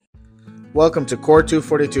Welcome to Core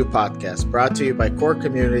 242 Podcast, brought to you by Core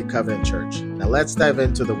Community Covenant Church. Now let's dive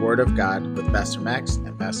into the Word of God with Pastor Max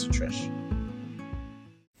and Pastor Trish.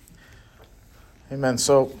 Amen.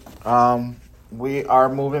 So we are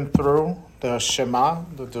moving through the Shema,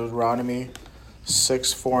 the Deuteronomy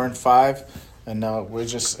 6, 4, and 5. And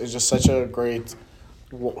it's just such a great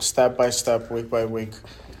step-by-step, week-by-week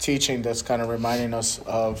teaching that's kind of reminding us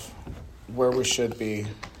of where we should be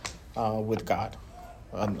with God.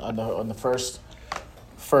 On the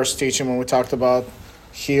first teaching, when we talked about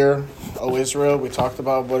hear, O Israel, we talked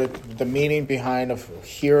about the meaning behind of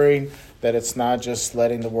hearing, that it's not just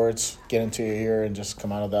letting the words get into your ear and just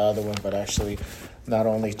come out of the other one, but actually not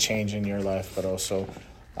only changing your life, but also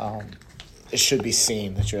it should be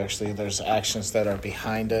seen that there's actions that are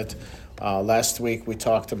behind it. Last week we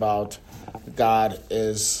talked about God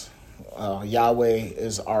is Yahweh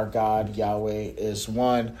is our God. Yahweh is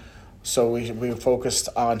one. So we focused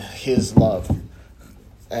on His love,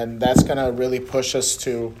 and that's gonna really push us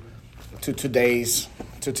to today's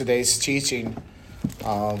teaching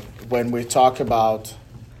when we talk about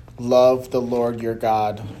love the Lord your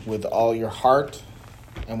God with all your heart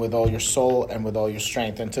and with all your soul and with all your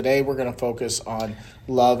strength. And today we're gonna focus on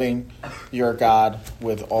loving your God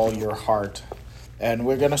with all your heart. And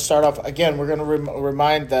we're gonna start off again. We're gonna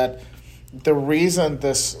remind that the reason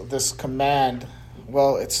this command,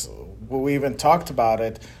 we even talked about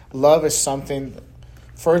it. Love is something,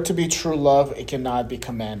 for it to be true love, it cannot be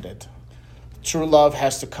commanded. True love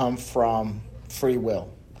has to come from free will.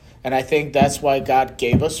 And I think that's why God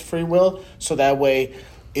gave us free will, so that way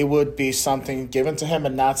it would be something given to Him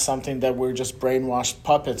and not something that we're just brainwashed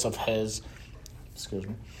puppets of His,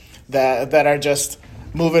 that are just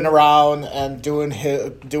moving around and doing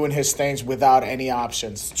his things without any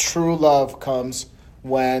options. True love comes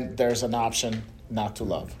when there's an option not to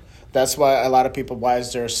love. That's why a lot of people, why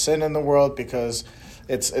is there sin in the world? Because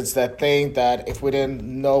it's that thing that if we didn't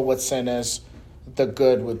know what sin is, the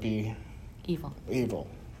good would be evil.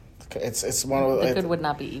 It's one of the good would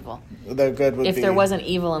not be evil. The good would if be, there wasn't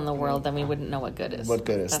evil in the world, then we wouldn't know what good is. What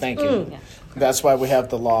good is? Thank you. Yeah. That's why we have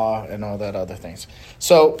the law and all that other things.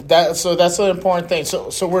 So that's an important thing.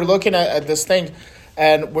 So we're looking at this thing.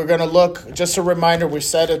 And we're going to look, just a reminder, we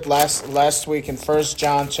said it last week in 1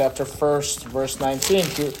 John chapter 1, verse 19.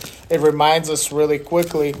 It reminds us really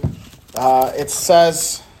quickly. It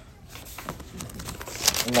says,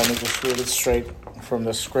 let me just read it straight from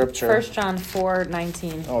the scripture. 1 John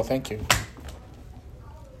 4:19. Oh, thank you.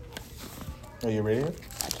 Are you reading it?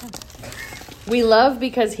 I can. We love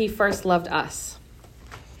because He first loved us.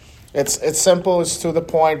 It's simple, it's to the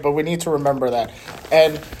point, but we need to remember that.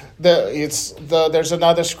 And there's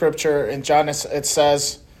another scripture in John. It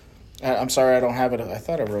says, I'm sorry, I don't have it. I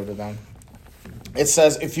thought I wrote it down. It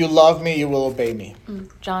says, "If you love me, you will obey me."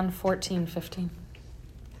 John 14:15.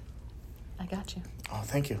 I got you. Oh,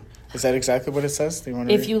 thank you. Is that exactly what it says? Do you want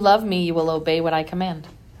to If you love me, you will obey what I command.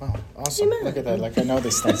 Oh, awesome! Amen. Look at that. Like I know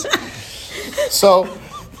these things. So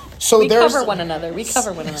we cover one another.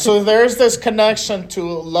 So there's this connection to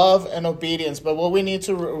love and obedience. But what we need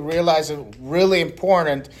to realize is really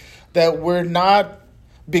important, that we're not,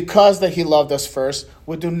 because that He loved us first,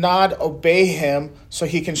 we do not obey Him so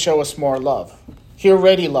He can show us more love. He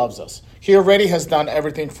already loves us. He already has done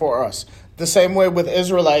everything for us. The same way with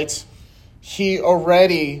Israelites, He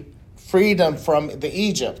already freed them from the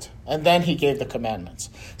Egypt, and then He gave the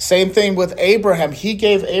commandments. Same thing with Abraham. He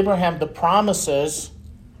gave Abraham the promises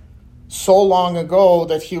so long ago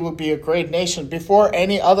that he would be a great nation before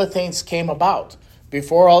any other things came about.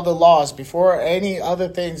 Before all the laws, before any other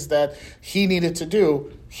things that he needed to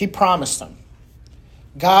do, He promised them.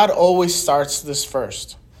 God always starts this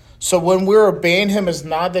first. So when we're obeying Him, it's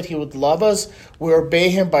not that He would love us. We obey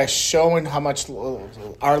Him by showing how much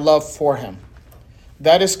our love for Him.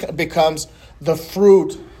 That becomes the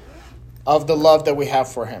fruit of the love that we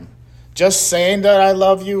have for Him. Just saying that I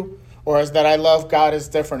love you or as that I love God is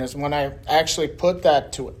different. Is when I actually put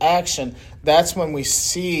that to action, that's when we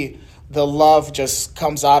see the love just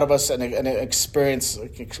comes out of us and experience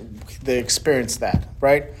that,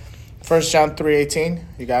 right? 1 John 3:18,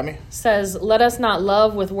 you got me? Says, "Let us not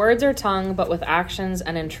love with words or tongue, but with actions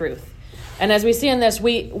and in truth." And as we see in this,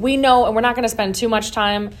 we know, and we're not going to spend too much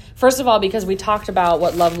time, first of all, because we talked about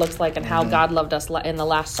what love looks like and how God loved us in the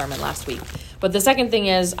last sermon last week. But the second thing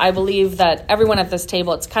is, I believe that everyone at this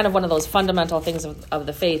table, it's kind of one of those fundamental things of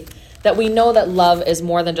the faith, that we know that love is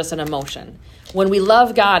more than just an emotion. When we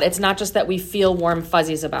love God, it's not just that we feel warm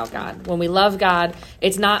fuzzies about God. When we love God,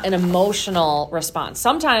 it's not an emotional response.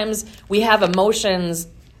 Sometimes we have emotions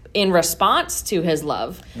in response to his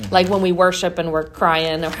love, like when we worship and we're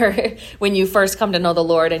crying, or when you first come to know the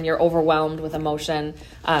Lord and you're overwhelmed with emotion.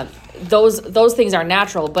 Those things are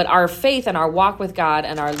natural, but our faith and our walk with God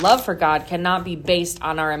and our love for God cannot be based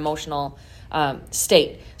on our emotional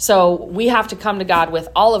state. So we have to come to God with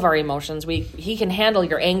all of our emotions. He can handle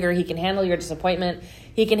your anger. He can handle your disappointment.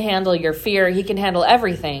 He can handle your fear. He can handle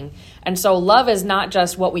everything. And so love is not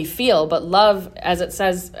just what we feel, but love, as it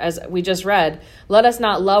says, as we just read, let us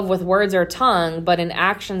not love with words or tongue, but in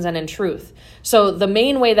actions and in truth. So the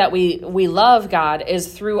main way that we love God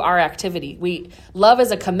is through our activity. Love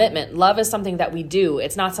is a commitment. Love is something that we do.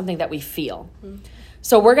 It's not something that we feel.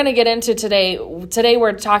 So we're going to get into today. Today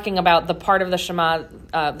we're talking about the part of the Shema.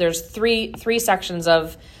 There's three sections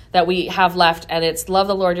that we have left, and it's love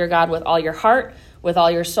the Lord your God with all your heart, with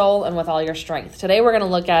all your soul, and with all your strength. Today we're going to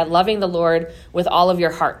look at loving the Lord with all of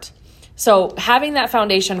your heart. So having that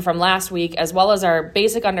foundation from last week, as well as our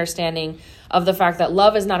basic understanding of the fact that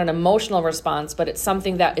love is not an emotional response, but it's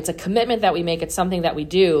a commitment that we make, it's something that we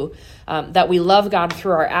do, that we love God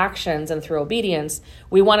through our actions and through obedience,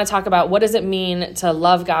 we want to talk about what does it mean to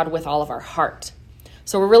love God with all of our heart.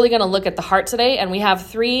 So we're really going to look at the heart today, and we have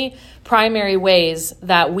three primary ways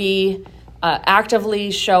that we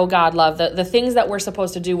actively show God love, the things that we're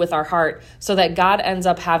supposed to do with our heart so that God ends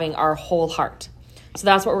up having our whole heart. So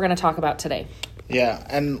that's what we're going to talk about today. Yeah,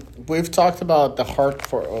 and we've talked about the heart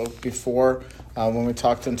before when we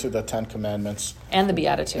talked into the 10 Commandments. And the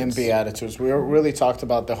Beatitudes. We really talked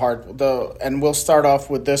about the heart. And we'll start off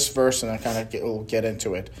with this verse and then we'll get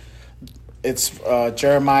into it. It's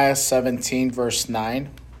Jeremiah 17, verse 9.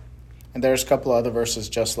 And there's a couple of other verses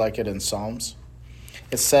just like it in Psalms.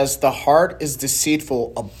 It says, the heart is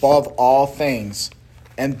deceitful above all things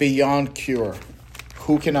and beyond cure.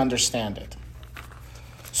 Who can understand it?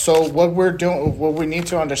 So what we need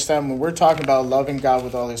to understand when we're talking about loving God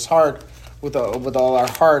with all his heart, with all our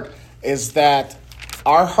heart, is that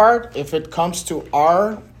our heart, if it comes to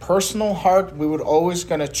our personal heart, we would always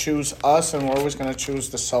going to choose us, and we're always going to choose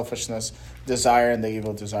the selfishness, desire, and the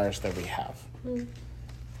evil desires that we have.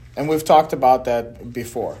 And we've talked about that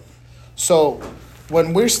before. So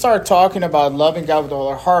when we start talking about loving God with all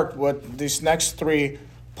our heart, what these next three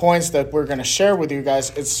points that we're going to share with you guys,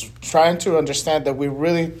 it's trying to understand that we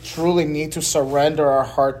really truly need to surrender our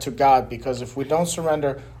heart to God, because if we don't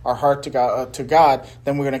surrender our heart to God,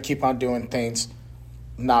 then we're going to keep on doing things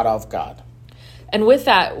not of God. And with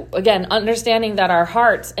that, again, understanding that our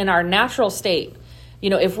hearts in our natural state,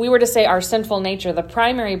 if we were to say our sinful nature, the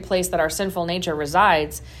primary place that our sinful nature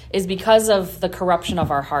resides is because of the corruption of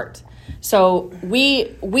our heart. So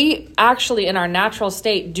we actually, in our natural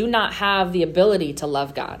state, do not have the ability to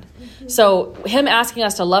love God. So him asking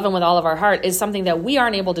us to love him with all of our heart is something that we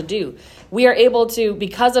aren't able to do. We are able to,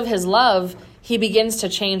 because of his love, he begins to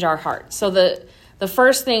change our heart. So the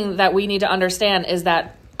first thing that we need to understand is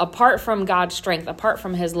that apart from God's strength, apart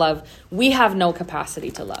from his love, we have no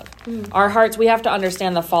capacity to love. Our hearts, we have to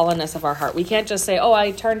understand the fallenness of our heart. We can't just say, oh,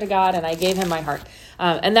 I turned to God and I gave him my heart.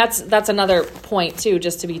 And that's another point, too,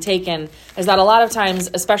 just to be taken, is that a lot of times,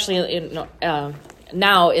 especially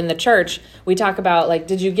now in the church, we talk about, like,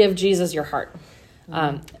 did you give Jesus your heart?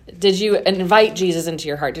 Did you invite Jesus into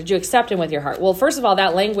your heart? Did you accept him with your heart? Well, first of all,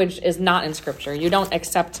 that language is not in Scripture. You don't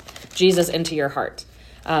accept Jesus into your heart.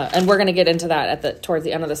 And we're going to get into that towards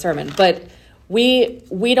the end of the sermon. But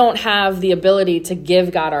we don't have the ability to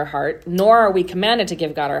give God our heart, nor are we commanded to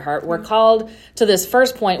give God our heart. We're called to this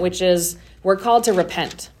first point, which is we're called to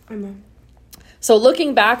repent. Amen. So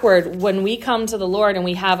looking backward, when we come to the Lord and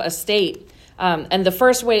we have a state, and the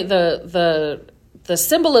first way, the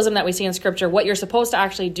symbolism that we see in Scripture, what you're supposed to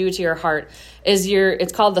actually do to your heart is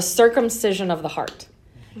it's called the circumcision of the heart.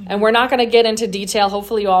 And we're not going to get into detail.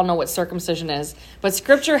 Hopefully you all know what circumcision is. But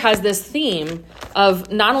Scripture has this theme of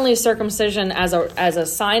not only circumcision as a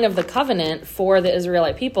sign of the covenant for the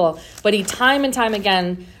Israelite people, but he time and time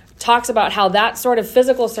again talks about how that sort of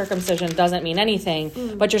physical circumcision doesn't mean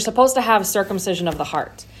anything, but you're supposed to have circumcision of the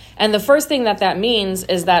heart. And the first thing that means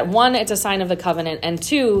is that, one, it's a sign of the covenant, and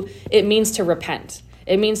two, it means to repent.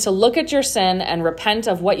 It means to look at your sin and repent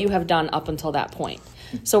of what you have done up until that point.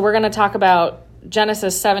 So we're going to talk about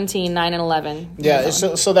Genesis 17, 9 and 11. Yeah,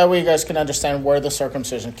 so that way you guys can understand where the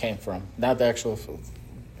circumcision came from. Not the actual,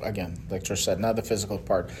 again, like Trish said, not the physical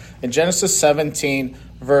part. In Genesis 17,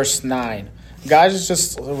 verse 9, God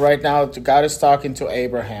is talking to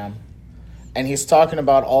Abraham, and he's talking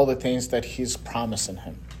about all the things that he's promising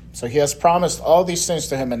him. So he has promised all these things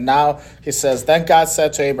to him, and now he says, then God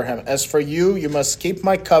said to Abraham, as for you, you must keep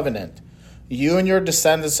my covenant, you and your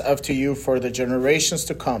descendants after you for the generations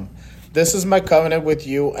to come. This is my covenant with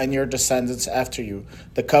you and your descendants after you,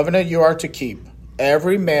 the covenant you are to keep.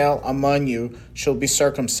 Every male among you shall be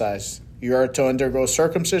circumcised. You are to undergo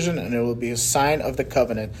circumcision, and it will be a sign of the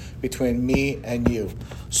covenant between me and you.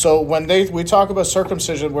 So when we talk about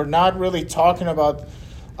circumcision, we're not really talking about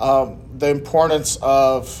the importance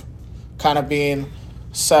of kind of being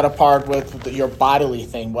set apart with your bodily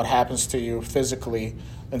thing, what happens to you physically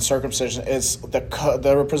in circumcision. Is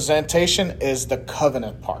the representation is the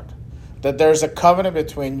covenant part. That there's a covenant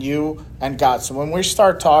between you and God. So when we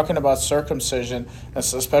start talking about circumcision,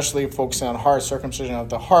 especially focusing on heart, circumcision of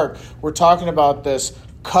the heart, we're talking about this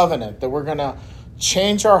covenant, that we're going to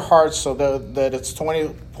change our hearts so that it's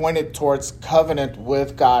pointed towards covenant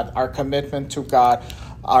with God, our commitment to God,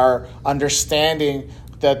 our understanding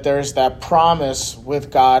that there's that promise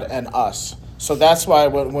with God and us. So that's why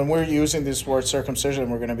when we're using this word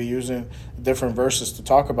circumcision, we're going to be using different verses to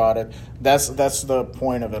talk about it. That's the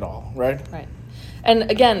point of it all, right? Right.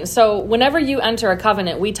 And again, so whenever you enter a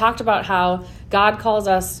covenant, we talked about how God calls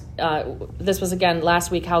us, this was again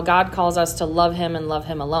last week, how God calls us to love him and love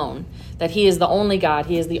him alone. That he is the only God,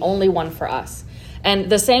 he is the only one for us.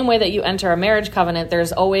 And the same way that you enter a marriage covenant,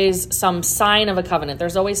 there's always some sign of a covenant.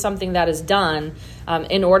 There's always something that is done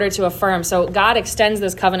in order to affirm. So God extends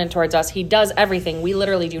this covenant towards us. He does everything. We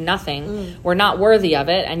literally do nothing. We're not worthy of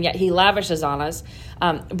it, and yet he lavishes on us.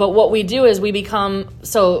 But what we do is we become,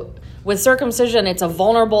 so with circumcision, it's a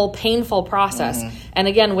vulnerable, painful process. And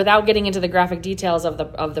again, without getting into the graphic details of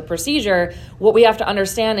the procedure, what we have to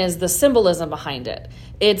understand is the symbolism behind it.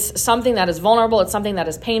 It's something that is vulnerable. It's something that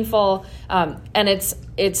is painful. And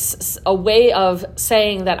it's a way of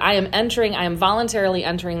saying that I am voluntarily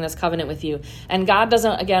entering this covenant with you. And God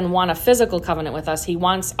doesn't, again, want a physical covenant with us. He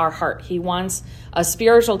wants our heart. He wants a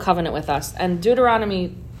spiritual covenant with us. And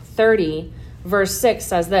Deuteronomy 30, verse 6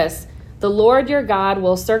 says this: the Lord your God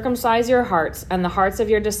will circumcise your hearts and the hearts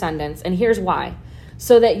of your descendants. And here's why: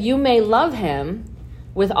 so that you may love him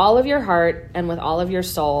with all of your heart and with all of your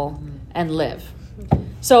soul and live.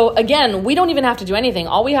 So again, we don't even have to do anything.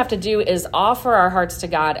 All we have to do is offer our hearts to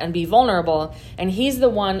God and be vulnerable. And he's the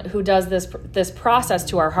one who does this process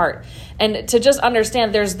to our heart. And to just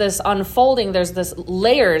understand, there's this unfolding, there's this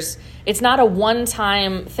layers. It's not a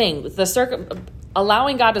one-time thing.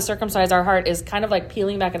 Allowing God to circumcise our heart is kind of like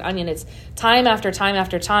peeling back an onion. It's time after time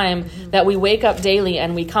after time that we wake up daily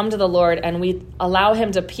and we come to the Lord and we allow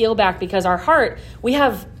him to peel back, because our heart, we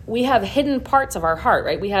have hidden parts of our heart,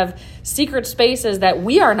 right? We have secret spaces that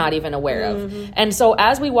we are not even aware of. And so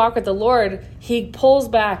as we walk with the Lord, he pulls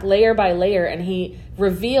back layer by layer and he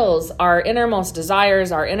reveals our innermost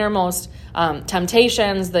desires, our innermost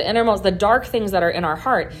temptations, the dark things that are in our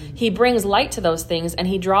heart. He brings light to those things and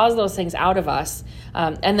he draws those things out of us.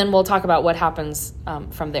 And then we'll talk about what happens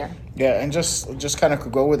from there. Yeah, and just kind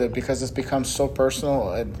of go with it, because it's become so personal.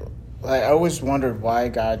 I always wondered why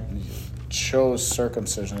God chose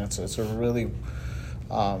circumcision. It's a really,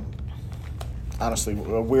 honestly,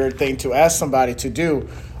 a weird thing to ask somebody to do,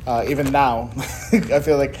 even now. I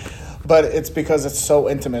feel like, but it's because it's so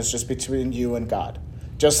intimate. It's just between you and God.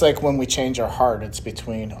 Just like when we change our heart, it's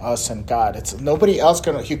between us and God. It's nobody else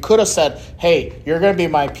he could have said, hey, you're going to be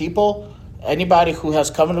my people. Anybody who has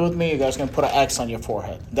covenant with me, you guys are going to put an X on your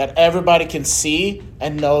forehead, that everybody can see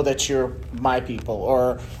and know that you're my people,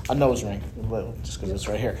 or a nose ring, just because it's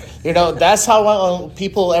right here. That's how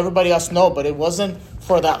everybody else know, but it wasn't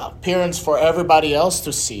for the appearance for everybody else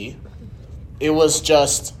to see. It was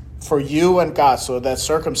just for you and God. So that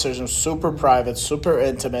circumcision was super private, super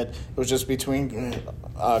intimate. It was just between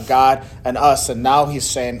God and us. And now he's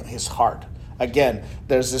saying his heart. Again,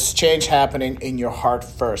 there's this change happening in your heart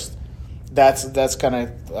first. That's kind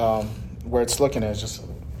of where it's looking at. It's just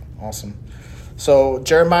awesome. So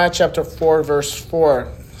Jeremiah chapter 4, verse 4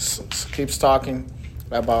 keeps talking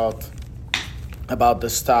about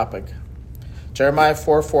this topic. Jeremiah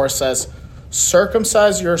 4:4 says,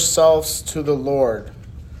 circumcise yourselves to the Lord.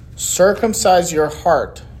 Circumcise your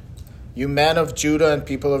heart, you men of Judah and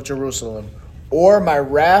people of Jerusalem, or my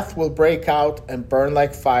wrath will break out and burn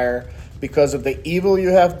like fire because of the evil you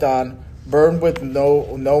have done. Burn with no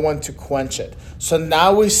one to quench it. So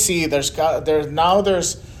now we see there's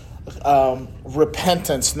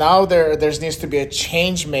repentance. Now there needs to be a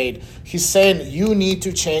change made. He's saying you need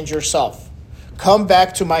to change yourself. Come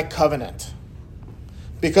back to my covenant,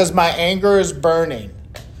 because my anger is burning.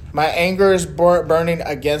 My anger is burning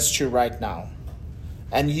against you right now,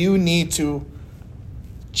 and you need to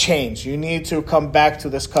change. You need to come back to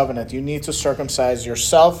this covenant. You need to circumcise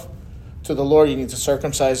yourself to the Lord. You need to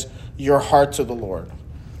circumcise your heart to the Lord.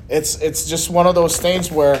 It's just one of those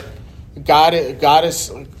things where God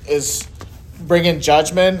is bringing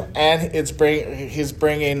judgment, and he's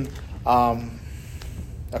bringing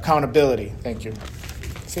accountability. Thank you.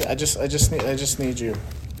 See, I just need you.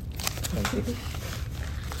 Thank you.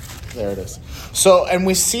 There it is. So, and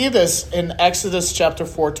we see this in Exodus chapter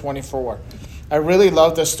 4:24. I really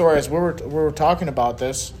love this story. As we were talking about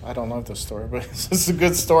this, I don't love this story, but it's a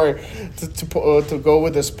good story to go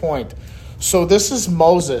with this point. So this is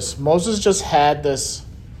Moses. Moses just had this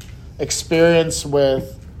experience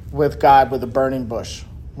with God with a burning bush,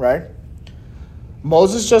 right? God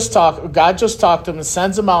just talked to him and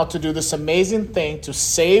sends him out to do this amazing thing to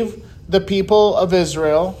save the people of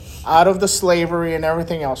Israel out of the slavery and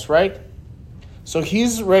everything else, right? So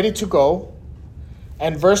he's ready to go.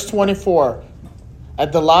 And verse 24,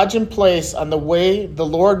 at the lodging place on the way, the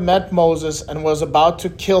Lord met Moses and was about to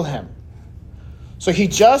kill him. So he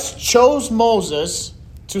just chose Moses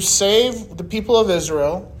to save the people of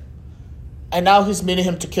Israel, and now he's meeting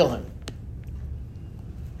him to kill him.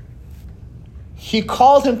 He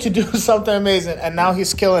called him to do something amazing, and now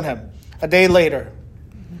he's killing him. A day later,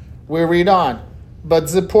 we read on. But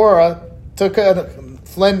Zipporah took a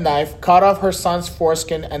flint knife, cut off her son's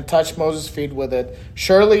foreskin, and touched Moses' feet with it.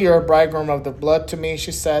 Surely you're a bridegroom of the blood to me,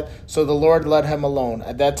 she said. So the Lord let him alone.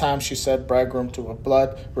 At that time, she said, bridegroom to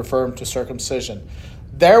blood, referring to circumcision.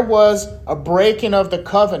 There was a breaking of the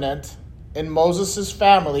covenant in Moses'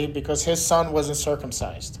 family because his son wasn't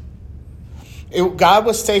circumcised. God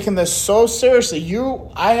was taking this so seriously.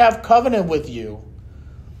 I have covenant with you.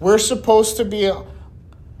 We're supposed to be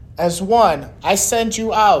as one. I sent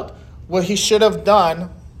you out. What he should have done,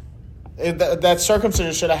 that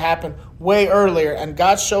circumcision should have happened way earlier. And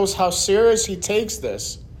God shows how serious he takes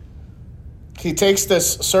this. He takes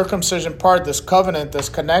this circumcision part, this covenant, this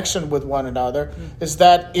connection with one another, is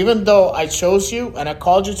that even though I chose you and I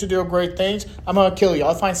called you to do great things, I'm going to kill you.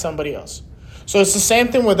 I'll find somebody else. So it's the same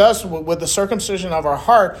thing with us, with the circumcision of our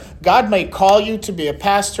heart. God may call you to be a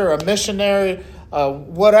pastor, a missionary,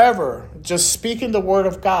 whatever, just speaking the word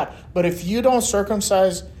of God. But if you don't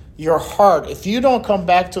circumcise your heart, if you don't come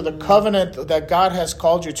back to the covenant that God has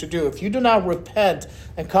called you to do, if you do not repent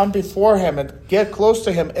and come before him and get close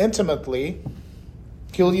to him intimately,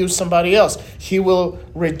 he'll use somebody else. He will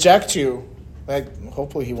reject you. Like,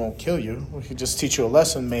 hopefully he won't kill you. He'll just teach you a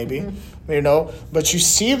lesson, maybe, But you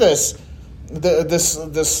see this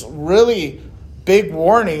really big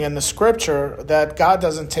warning in the scripture that God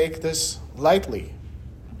doesn't take this lightly.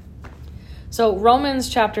 So Romans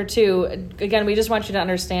chapter 2, again, we just want you to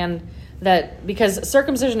understand that because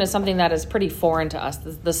circumcision is something that is pretty foreign to us.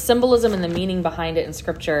 The symbolism and the meaning behind it in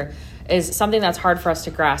scripture is something that's hard for us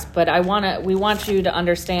to grasp. But we want you to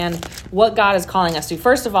understand what God is calling us to.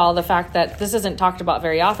 First of all, the fact that this isn't talked about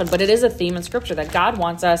very often, but it is a theme in scripture that God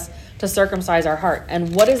wants us to circumcise our heart.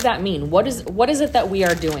 And what does that mean? What is it that we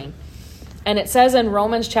are doing? And it says in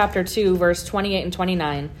Romans chapter 2, verse 28 and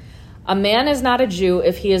 29, a man is not a Jew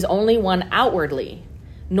if he is only one outwardly,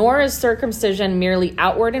 nor is circumcision merely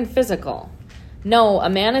outward and physical. No, a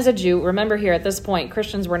man is a Jew. Remember here at this point,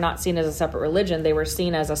 Christians were not seen as a separate religion. They were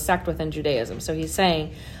seen as a sect within Judaism. So he's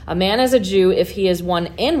saying a man is a Jew if he is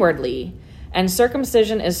one inwardly, and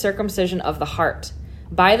circumcision is circumcision of the heart,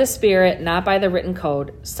 by the Spirit, not by the written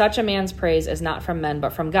code. Such a man's praise is not from men,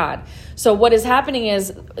 but from God. So what is happening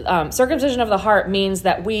is circumcision of the heart means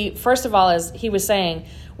that we, first of all, as he was saying,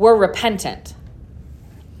 we're repentant.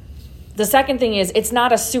 The second thing is it's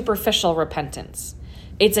not a superficial repentance.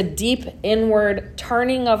 It's a deep inward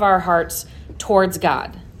turning of our hearts towards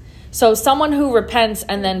God. So someone who repents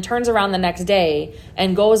and then turns around the next day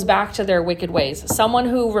and goes back to their wicked ways. Someone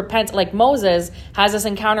who repents, like Moses, has this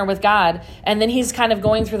encounter with God, and then he's kind of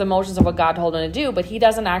going through the motions of what God told him to do, but he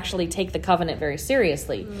doesn't actually take the covenant very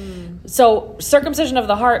seriously. So circumcision of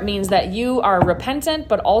the heart means that you are repentant,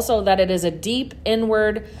 but also that it is a deep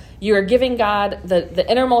inward. You are giving God the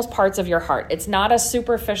innermost parts of your heart. It's not a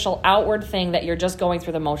superficial outward thing that you're just going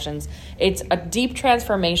through the motions. It's a deep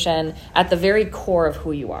transformation at the very core of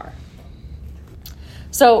who you are.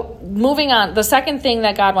 So moving on, the second thing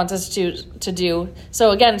that God wants us to do.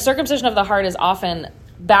 So again, circumcision of the heart is often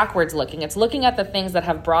backwards looking. It's looking at the things that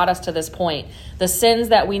have brought us to this point, the sins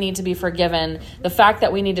that we need to be forgiven, the fact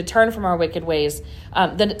that we need to turn from our wicked ways.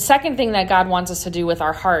 The second thing that God wants us to do with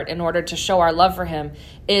our heart in order to show our love for him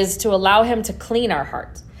is to allow him to clean our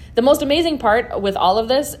heart. The most amazing part with all of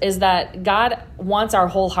this is that God wants our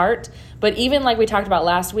whole heart, but even like we talked about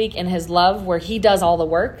last week in his love where he does all the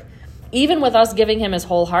work, even with us giving him his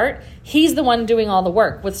whole heart, he's the one doing all the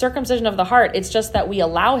work. With circumcision of the heart, it's just that we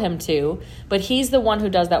allow him to, but he's the one who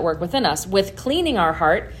does that work within us. With cleaning our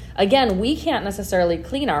heart, again, we can't necessarily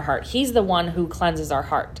clean our heart. He's the one who cleanses our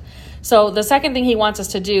heart. So the second thing he wants us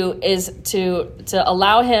to do is to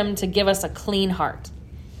allow him to give us a clean heart.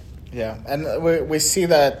 Yeah, and we see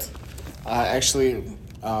that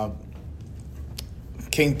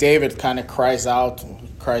King David kind of cries out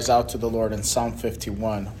to the Lord in Psalm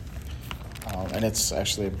 51, and it's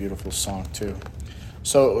actually a beautiful song too.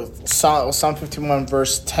 So Psalm 51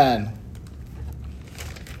 verse 10,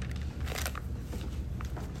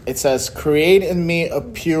 it says, "Create in me a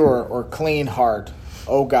pure or clean heart,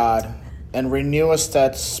 O God, and renew a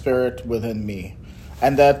steadfast spirit within me."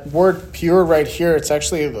 And that word pure right here, it's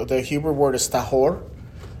actually, the Hebrew word is tahor,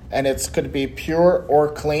 and it could be pure or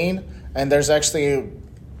clean. And there's actually,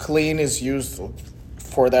 clean is used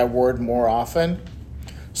for that word more often.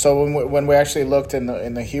 So when we actually looked in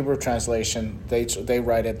the Hebrew translation, they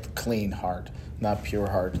write it clean heart, not pure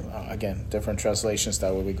heart. Again, different translations.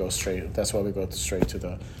 That's why we go straight to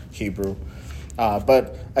the Hebrew.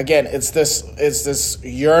 But again, it's this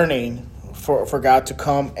yearning for God to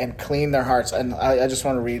come and clean their hearts. And I just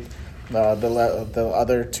want to read the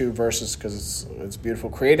other two verses because it's beautiful.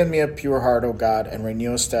 "Create in me a pure heart, O God, and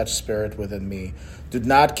renew a steadfast spirit within me. Do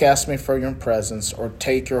not cast me from your presence or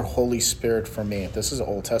take your Holy Spirit from me." This is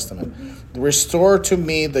Old Testament. "Restore to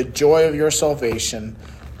me the joy of your salvation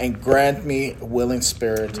and grant me a willing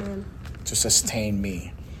spirit to sustain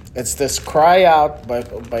me." It's this cry out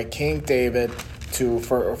by King David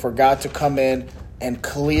for God to come in and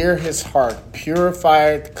clear his heart,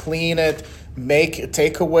 purify it, clean it,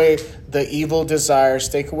 take away the evil desires,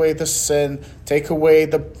 take away the sin, take away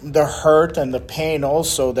the hurt and the pain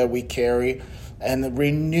also that we carry, and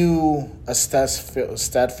renew a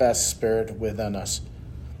steadfast spirit within us.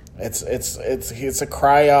 It's a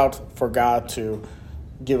cry out for God to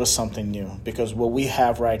give us something new, because what we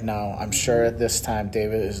have right now, I'm sure at this time,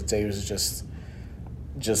 David is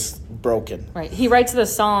just broken. Right. He writes the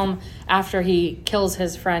psalm after he kills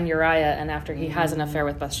his friend Uriah and after he has an affair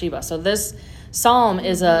with Bathsheba. So this psalm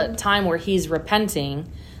is a time where he's repenting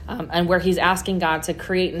and where he's asking God to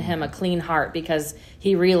create in him a clean heart, because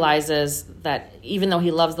he realizes that even though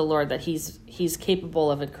he loves the Lord, that he's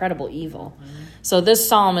capable of incredible evil. So this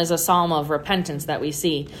psalm is a psalm of repentance that we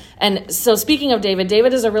see. And so speaking of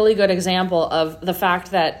David is a really good example of the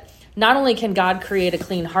fact that not only can God create a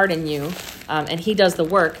clean heart in you, and he does the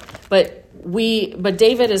work, but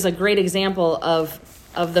David is a great example of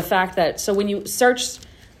the fact that, so when you search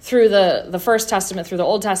through the First Testament, through the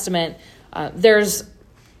Old Testament, there's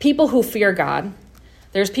people who fear God,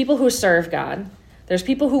 there's people who serve God, there's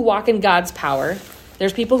people who walk in God's power,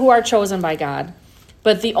 there's people who are chosen by God,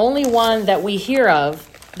 but the only one that we hear of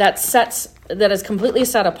that is completely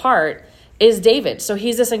set apart is David. So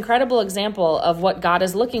he's this incredible example of what God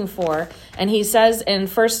is looking for. And he says in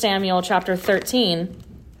 1 Samuel chapter 13,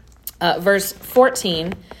 verse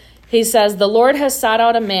 14, he says, "The Lord has sought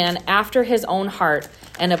out a man after his own heart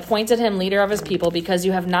and appointed him leader of his people, because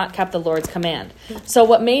you have not kept the Lord's command." So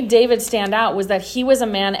what made David stand out was that he was a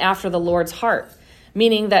man after the Lord's heart,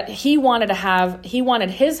 meaning that he wanted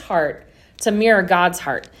his heart to mirror God's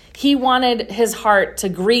heart. He wanted his heart to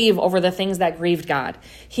grieve over the things that grieved God.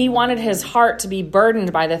 He wanted his heart to be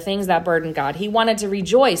burdened by the things that burdened God. He wanted to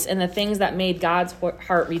rejoice in the things that made God's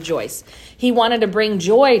heart rejoice. He wanted to bring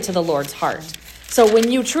joy to the Lord's heart. So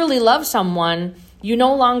when you truly love someone, you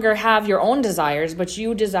no longer have your own desires, but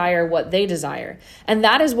you desire what they desire. And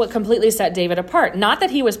that is what completely set David apart. Not that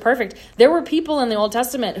he was perfect. There were people in the Old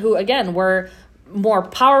Testament who, again, were more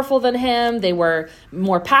powerful than him. They were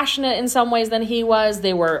more passionate in some ways than he was.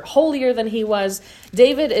 They were holier than he was.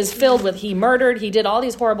 David is filled with, he murdered, he did all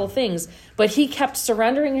these horrible things, but he kept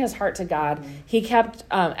surrendering his heart to God. He kept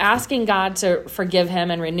asking God to forgive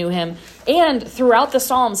him and renew him. And throughout the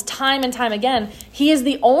Psalms, time and time again, he is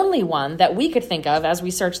the only one that we could think of as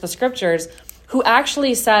we search the scriptures who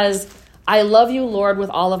actually says, "I love you, Lord, with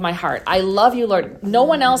all of my heart. I love you, Lord." No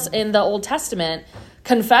one else in the Old Testament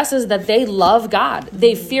confesses that they love God.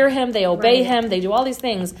 They fear him, they obey him, they do all these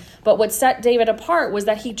things. But what set David apart was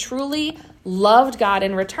that he truly loved God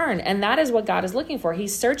in return. And that is what God is looking for.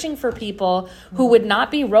 He's searching for people who would not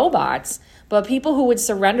be robots, but people who would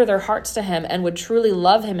surrender their hearts to him and would truly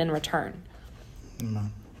love him in return.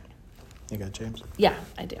 Amen. You got James? Yeah,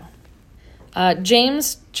 I do.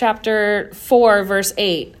 James chapter 4, verse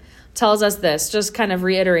 8 tells us this, just kind of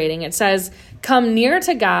reiterating. It says, "Come near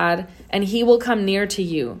to God, and he will come near to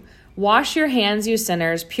you. Wash your hands, you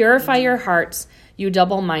sinners. Purify your hearts, you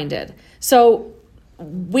double-minded." So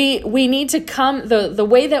we need to come,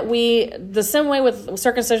 the same way with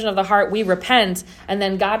circumcision of the heart, we repent, and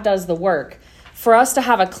then God does the work. For us to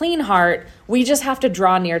have a clean heart, we just have to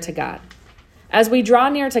draw near to God. As we draw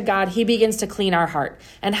near to God, he begins to clean our heart.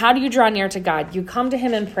 And how do you draw near to God? You come to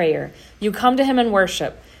him in prayer. You come to him in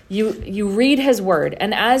worship. You read his word.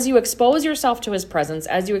 And as you expose yourself to his presence,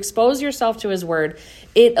 as you expose yourself to his word,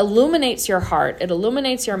 it illuminates your heart. It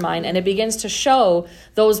illuminates your mind. And it begins to show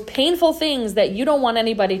those painful things that you don't want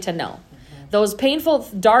anybody to know. Those painful,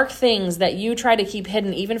 dark things that you try to keep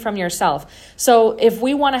hidden even from yourself. So if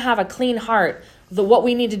we want to have a clean heart, what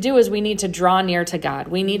we need to do is we need to draw near to God.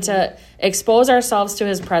 We need to expose ourselves to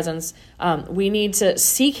his presence. We need to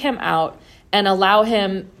seek him out and allow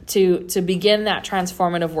him to begin that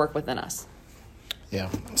transformative work within us. Yeah.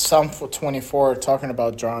 Psalm 24, talking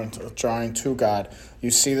about drawing to God.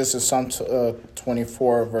 You see this in Psalm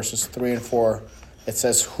 24, verses 3 and 4. It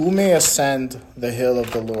says, "Who may ascend the hill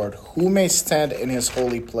of the Lord? Who may stand in his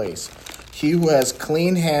holy place? He who has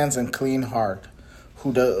clean hands and clean heart,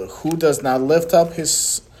 who does not lift up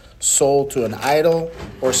his soul to an idol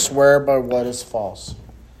or swear by what is false."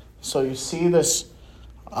 So you see this.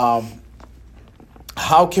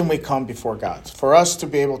 How can we come before God? For us to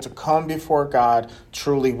be able to come before God,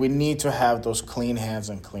 truly, we need to have those clean hands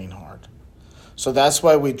and clean heart. So that's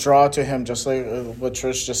why we draw to him, just like what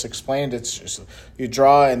Trish just explained. It's just, you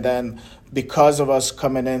draw, and then because of us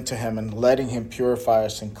coming into him and letting him purify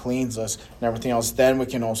us and cleanse us and everything else, then we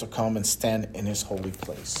can also come and stand in his holy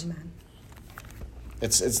place. Amen.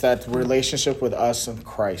 It's that relationship with us and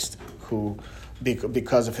Christ, who,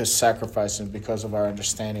 because of his sacrifice and because of our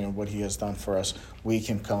understanding of what he has done for us, we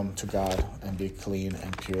can come to God and be clean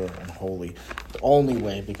and pure and holy. The only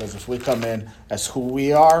way, because if we come in as who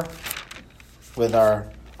we are, with our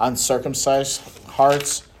uncircumcised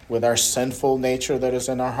hearts, with our sinful nature that is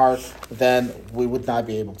in our heart, then we would not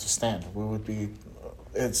be able to stand. We would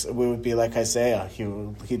be like Isaiah.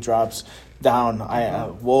 He drops down,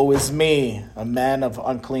 "Woe is me, a man of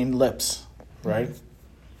unclean lips," right?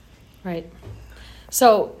 Right.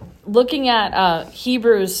 So looking at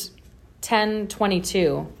Hebrews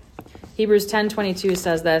 10:22, Hebrews 10:22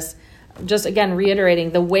 says this. Just again,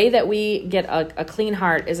 reiterating, the way that we get a clean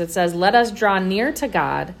heart is, it says, "Let us draw near to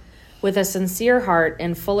God with a sincere heart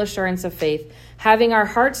in full assurance of faith, having our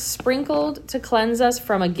hearts sprinkled to cleanse us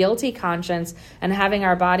from a guilty conscience and having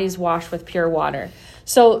our bodies washed with pure water."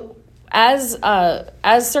 So as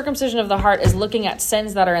circumcision of the heart is looking at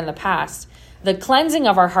sins that are in the past, the cleansing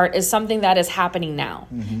of our heart is something that is happening now.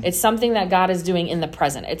 Mm-hmm. It's something that God is doing in the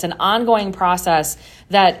present. It's an ongoing process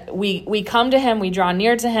that we come to him, we draw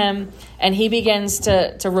near to him, and he begins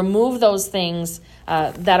to remove those things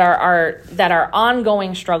that are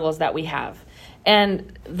ongoing struggles that we have.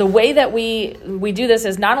 And the way that we do this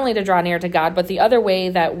is not only to draw near to God, but the other way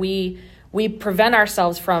that we prevent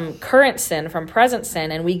ourselves from current sin, from present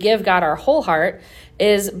sin, and we give God our whole heart,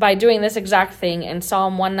 is by doing this exact thing. In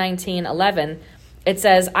Psalm 119:11, it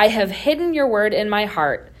says, "I have hidden your word in my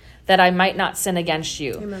heart that I might not sin against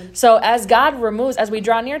you." Amen. So as we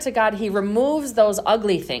draw near to God, he removes those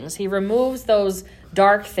ugly things. He removes those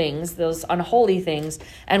dark things, those unholy things.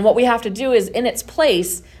 And what we have to do is, in its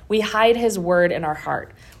place, we hide his word in our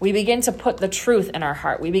heart. We begin to put the truth in our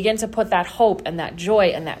heart. We begin to put that hope and that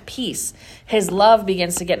joy and that peace. His love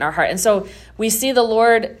begins to get in our heart. And so we see the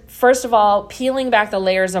Lord, first of all, peeling back the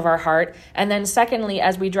layers of our heart. And then secondly,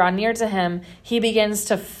 as we draw near to him, he begins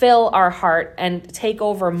to fill our heart and take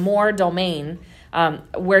over more domain,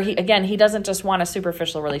 where he doesn't just want a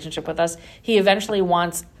superficial relationship with us. He eventually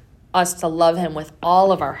wants us to love him with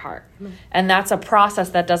all of our heart. And that's a process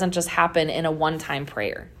that doesn't just happen in a one-time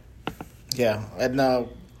prayer. Yeah, and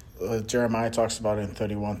Jeremiah talks about it in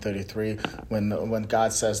 31:33 when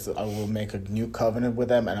God says that I will make a new covenant with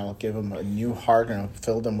them and I'll give them a new heart and I'll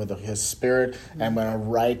fill them with his spirit and I'm going to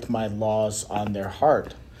write my laws on their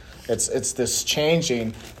heart. It's this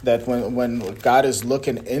changing that when God is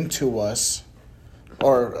looking into us,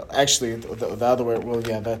 or actually the other way, well,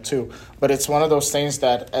 yeah, that too. But it's one of those things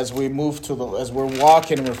that as we move as we're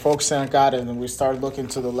walking and we're focusing on God and then we start looking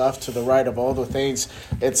to the left, to the right of all the things,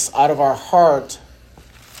 it's out of our heart,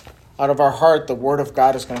 the word of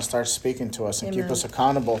God is going to start speaking to us and Amen. Keep us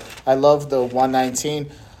accountable. I love the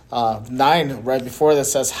 119:9 right before that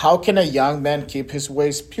says, "How can a young man keep his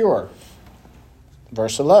ways pure?"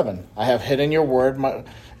 Verse 11, "I have hidden your word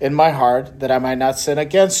in my heart that I might not sin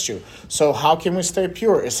against you." So how can we stay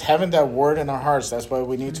pure? It's having that word in our hearts. That's why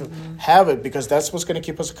we need to have it, because that's what's going to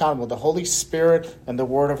keep us accountable. The Holy Spirit and the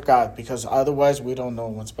word of God, because otherwise we don't know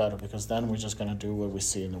what's better, because then we're just going to do what we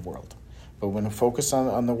see in the world. But when we focus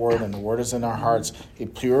on the word and the word is in our hearts,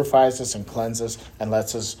 it purifies us and cleanses and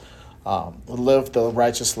lets us live the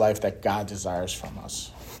righteous life that God desires from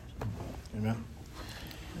us. Amen.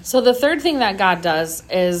 So the third thing that God does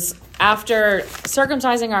is, after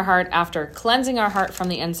circumcising our heart, after cleansing our heart from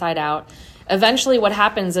the inside out, eventually what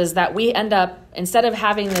happens is that we end up, instead of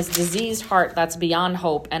having this diseased heart that's beyond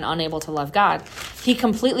hope and unable to love God, he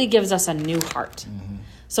completely gives us a new heart. Mm-hmm.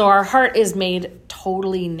 So our heart is made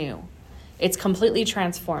totally new. It's completely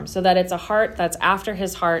transformed so that it's a heart that's after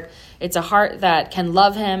his heart. It's a heart that can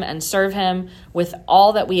love him and serve him with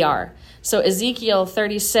all that we are. So Ezekiel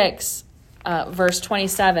 36, verse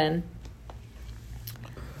 27,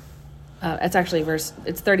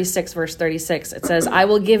 it's 36, verse 36. It says, I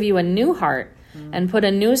will give you a new heart and put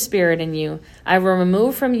a new spirit in you. I will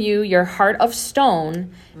remove from you your heart of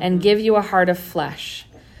stone and give you a heart of flesh.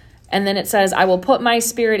 And then it says, I will put my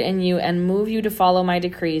spirit in you and move you to follow my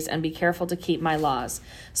decrees and be careful to keep my laws.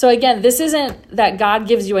 So again, this isn't that God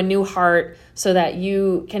gives you a new heart so that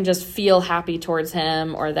you can just feel happy towards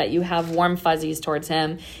him or that you have warm fuzzies towards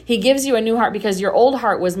him. He gives you a new heart because your old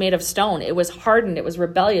heart was made of stone. It was hardened. It was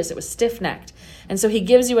rebellious. It was stiff-necked. And so he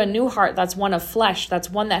gives you a new heart that's one of flesh. That's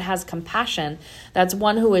one that has compassion. That's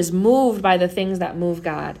one who is moved by the things that move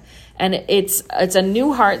God. And it's a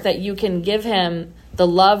new heart that you can give him the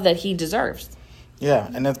love that he deserves. Yeah,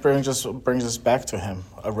 and it brings us back to him,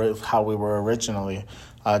 how we were originally.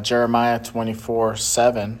 Jeremiah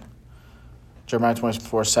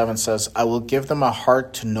 24:7 says, I will give them a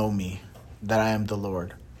heart to know me, that I am the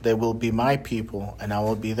Lord. They will be my people, and I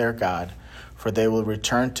will be their God, for they will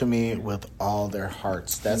return to me with all their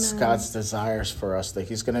hearts. That's God's desires for us, that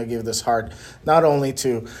he's going to give this heart not only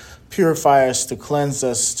to purify us, to cleanse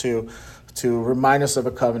us, to remind us of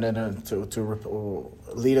a covenant and to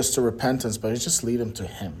lead us to repentance, but it's just lead them to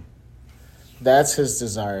him. That's his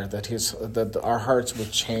desire, that our hearts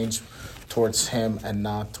would change towards him and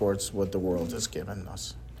not towards what the world has given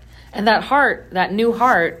us. And that heart, that new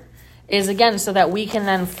heart, is again so that we can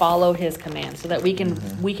then follow his commands, so that we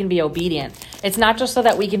can be obedient. It's not just so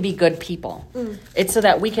that we can be good people. It's so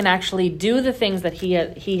that we can actually do the things that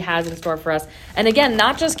he has in store for us. And again,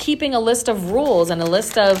 not just keeping a list of rules and a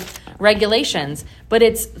list of regulations, but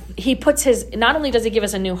he puts not only does he give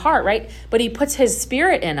us a new heart, right? But he puts his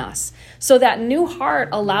spirit in us. So that new heart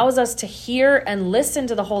allows us to hear and listen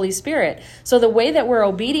to the Holy Spirit. So the way that we're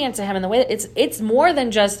obedient to him and the way that it's more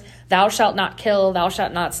than just thou shalt not kill, thou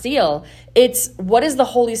shalt not steal. It's what is the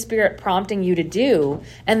Holy Spirit prompting you to do?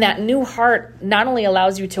 And that new heart not only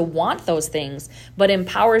allows you to want those things, but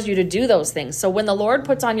empowers you to do those things. So when the Lord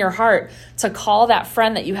puts on your heart to call that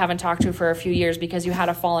friend that you haven't talked to for a few years because you had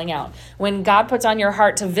a falling out, when God puts on your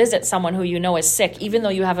heart to visit someone who you know is sick, even though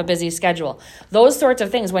you have a busy schedule, those sorts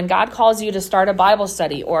of things, when God calls you to start a Bible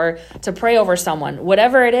study or to pray over someone,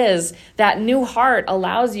 whatever it is, that new heart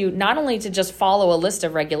allows you not only to just follow a list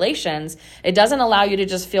of regulations, it doesn't allow you to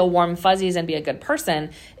just feel warm fuzzies and be a good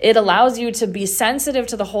person. It allows you to be sensitive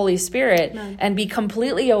to the Holy Spirit and be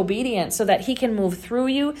completely obedient so that he can move through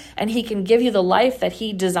you and he can give you the life that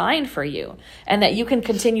he designed for you and that you can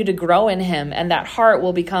continue to grow in him, and that heart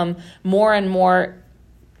will become more and more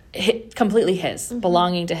completely his,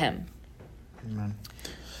 belonging to him. Amen.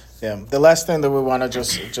 Yeah, the last thing that we want to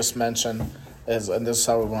just mention is, and this is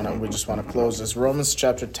how we just want to close, is Romans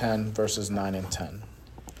chapter 10, verses 9 and 10.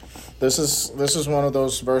 This is one of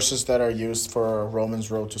those verses that are used for Romans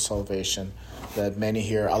road to salvation that many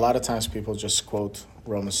hear. A lot of times people just quote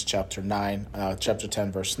Romans chapter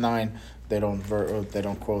 10, verse 9. They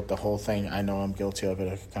don't quote the whole thing. I know I'm guilty of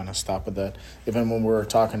it. I kind of stop at that. Even when we were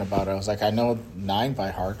talking about it, I was like, I know 9 by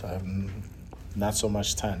heart. Not so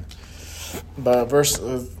much 10. But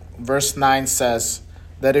verse 9 says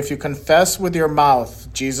that if you confess with your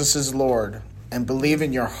mouth Jesus is Lord and believe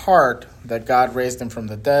in your heart that God raised him from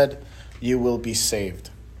the dead, you will be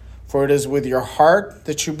saved. For it is with your heart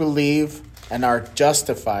that you believe and are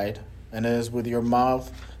justified, and it is with your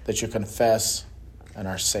mouth that you confess and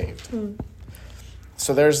are saved.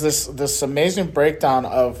 So there's this amazing breakdown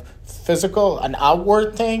of physical, an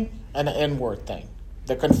outward thing and an inward thing.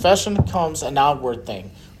 The confession comes an outward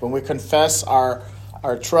thing. When we confess our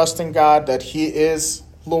trust in God that he is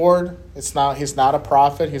Lord, he's not a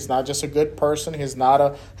prophet, he's not just a good person, he's not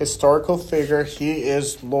a historical figure, he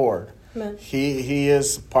is Lord. Amen. He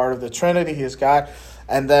is part of the Trinity, he is God.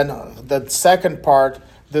 And then the second part,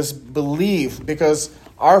 this belief, because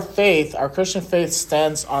our Christian faith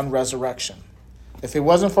stands on resurrection. If it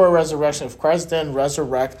wasn't for a resurrection, if Christ didn't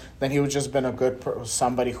resurrect, then he would just been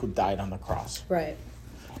somebody who died on the cross. Right.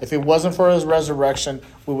 If it wasn't for his resurrection,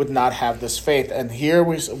 we would not have this faith. And here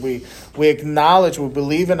we acknowledge, we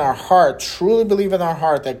believe in our heart, truly believe in our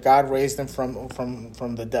heart that God raised him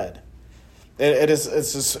from the dead. It's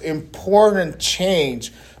this important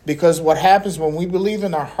change, because what happens when we believe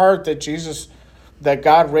in our heart that Jesus that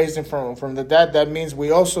God raised him from the dead, that means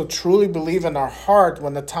we also truly believe in our heart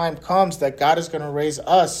when the time comes that God is going to raise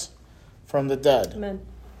us from the dead. Amen.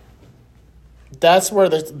 That's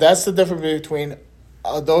the difference between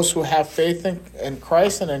those who have faith in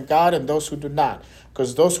Christ and in God and those who do not.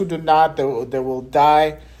 Because those who do not, they will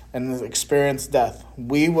die and experience death.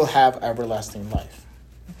 We will have everlasting life.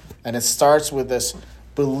 And it starts with this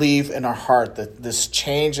belief in our heart, this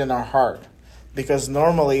change in our heart. Because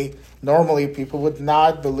normally people would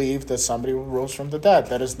not believe that somebody rose from the dead.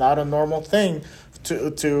 That is not a normal thing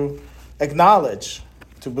to acknowledge,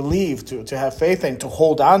 to believe, to have faith in, to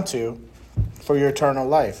hold on to for your eternal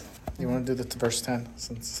life. You want to do the verse 10,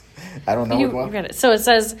 since I don't know it well? You get it. So it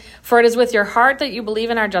says, "For it is with your heart that you believe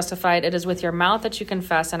and are justified. It is with your mouth that you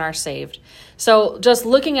confess and are saved." So just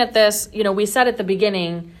looking at this, we said at the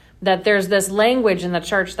beginning that there's this language in the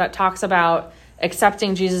church that talks about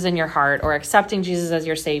accepting Jesus in your heart or accepting Jesus as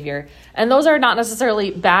your Savior. And those are not necessarily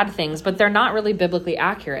bad things, but they're not really biblically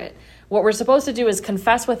accurate. What we're supposed to do is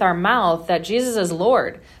confess with our mouth that Jesus is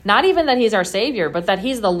Lord. Not even that he's our Savior, but that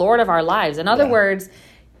he's the Lord of our lives. In other words,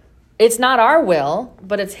 it's not our will,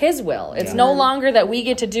 but it's his will. It's no longer that we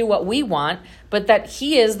get to do what we want, but that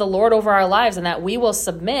he is the Lord over our lives and that we will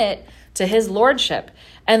submit to his lordship.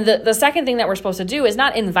 And the second thing that we're supposed to do is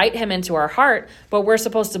not invite him into our heart, but we're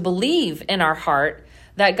supposed to believe in our heart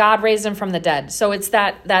that God raised him from the dead. So it's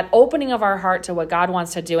that opening of our heart to what God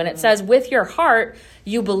wants to do. And it says, with your heart,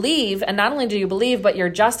 you believe, and not only do you believe, but you're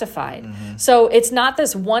justified. Mm-hmm. So it's not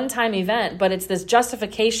this one-time event, but it's this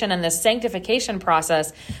justification and this sanctification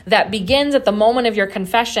process that begins at the moment of your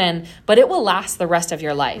confession, but it will last the rest of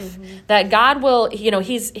your life. Mm-hmm. That God will,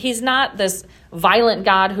 he's not this violent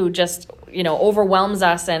God who just, overwhelms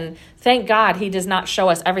us. And thank God he does not show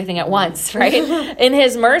us everything at once, right? In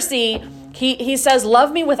his mercy, he says,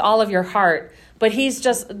 love me with all of your heart. But he's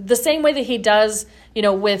just the same way that he does,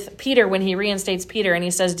 with Peter when he reinstates Peter and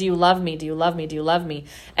he says, do you love me? Do you love me? Do you love me?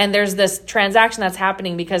 And there's this transaction that's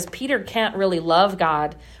happening because Peter can't really love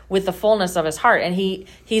God with the fullness of his heart. And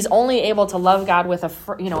he's only able to love God with a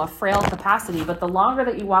frail capacity. But the longer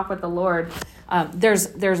that you walk with the Lord,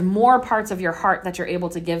 there's more parts of your heart that you're able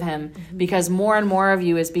to give him because more and more of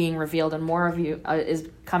you is being revealed and more of you is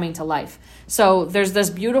coming to life. So there's this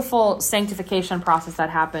beautiful sanctification process that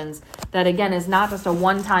happens that, again, is not just a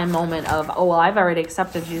one-time moment of, I've already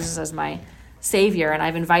accepted Jesus as my Savior and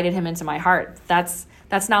I've invited him into my heart. That's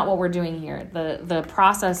not what we're doing here. The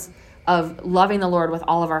process of loving the Lord with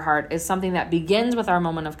all of our heart is something that begins with our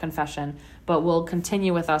moment of confession, but will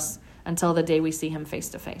continue with us until the day we see him face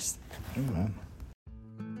to face. Amen.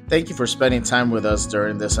 Thank you for spending time with us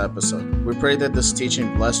during this episode. We pray that this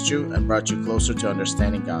teaching blessed you and brought you closer to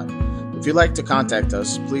understanding God. If you'd like to contact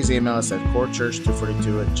us, please email us at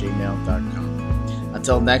corechurch242@gmail.com.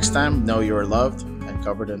 Until next time, know you are loved and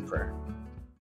covered in prayer.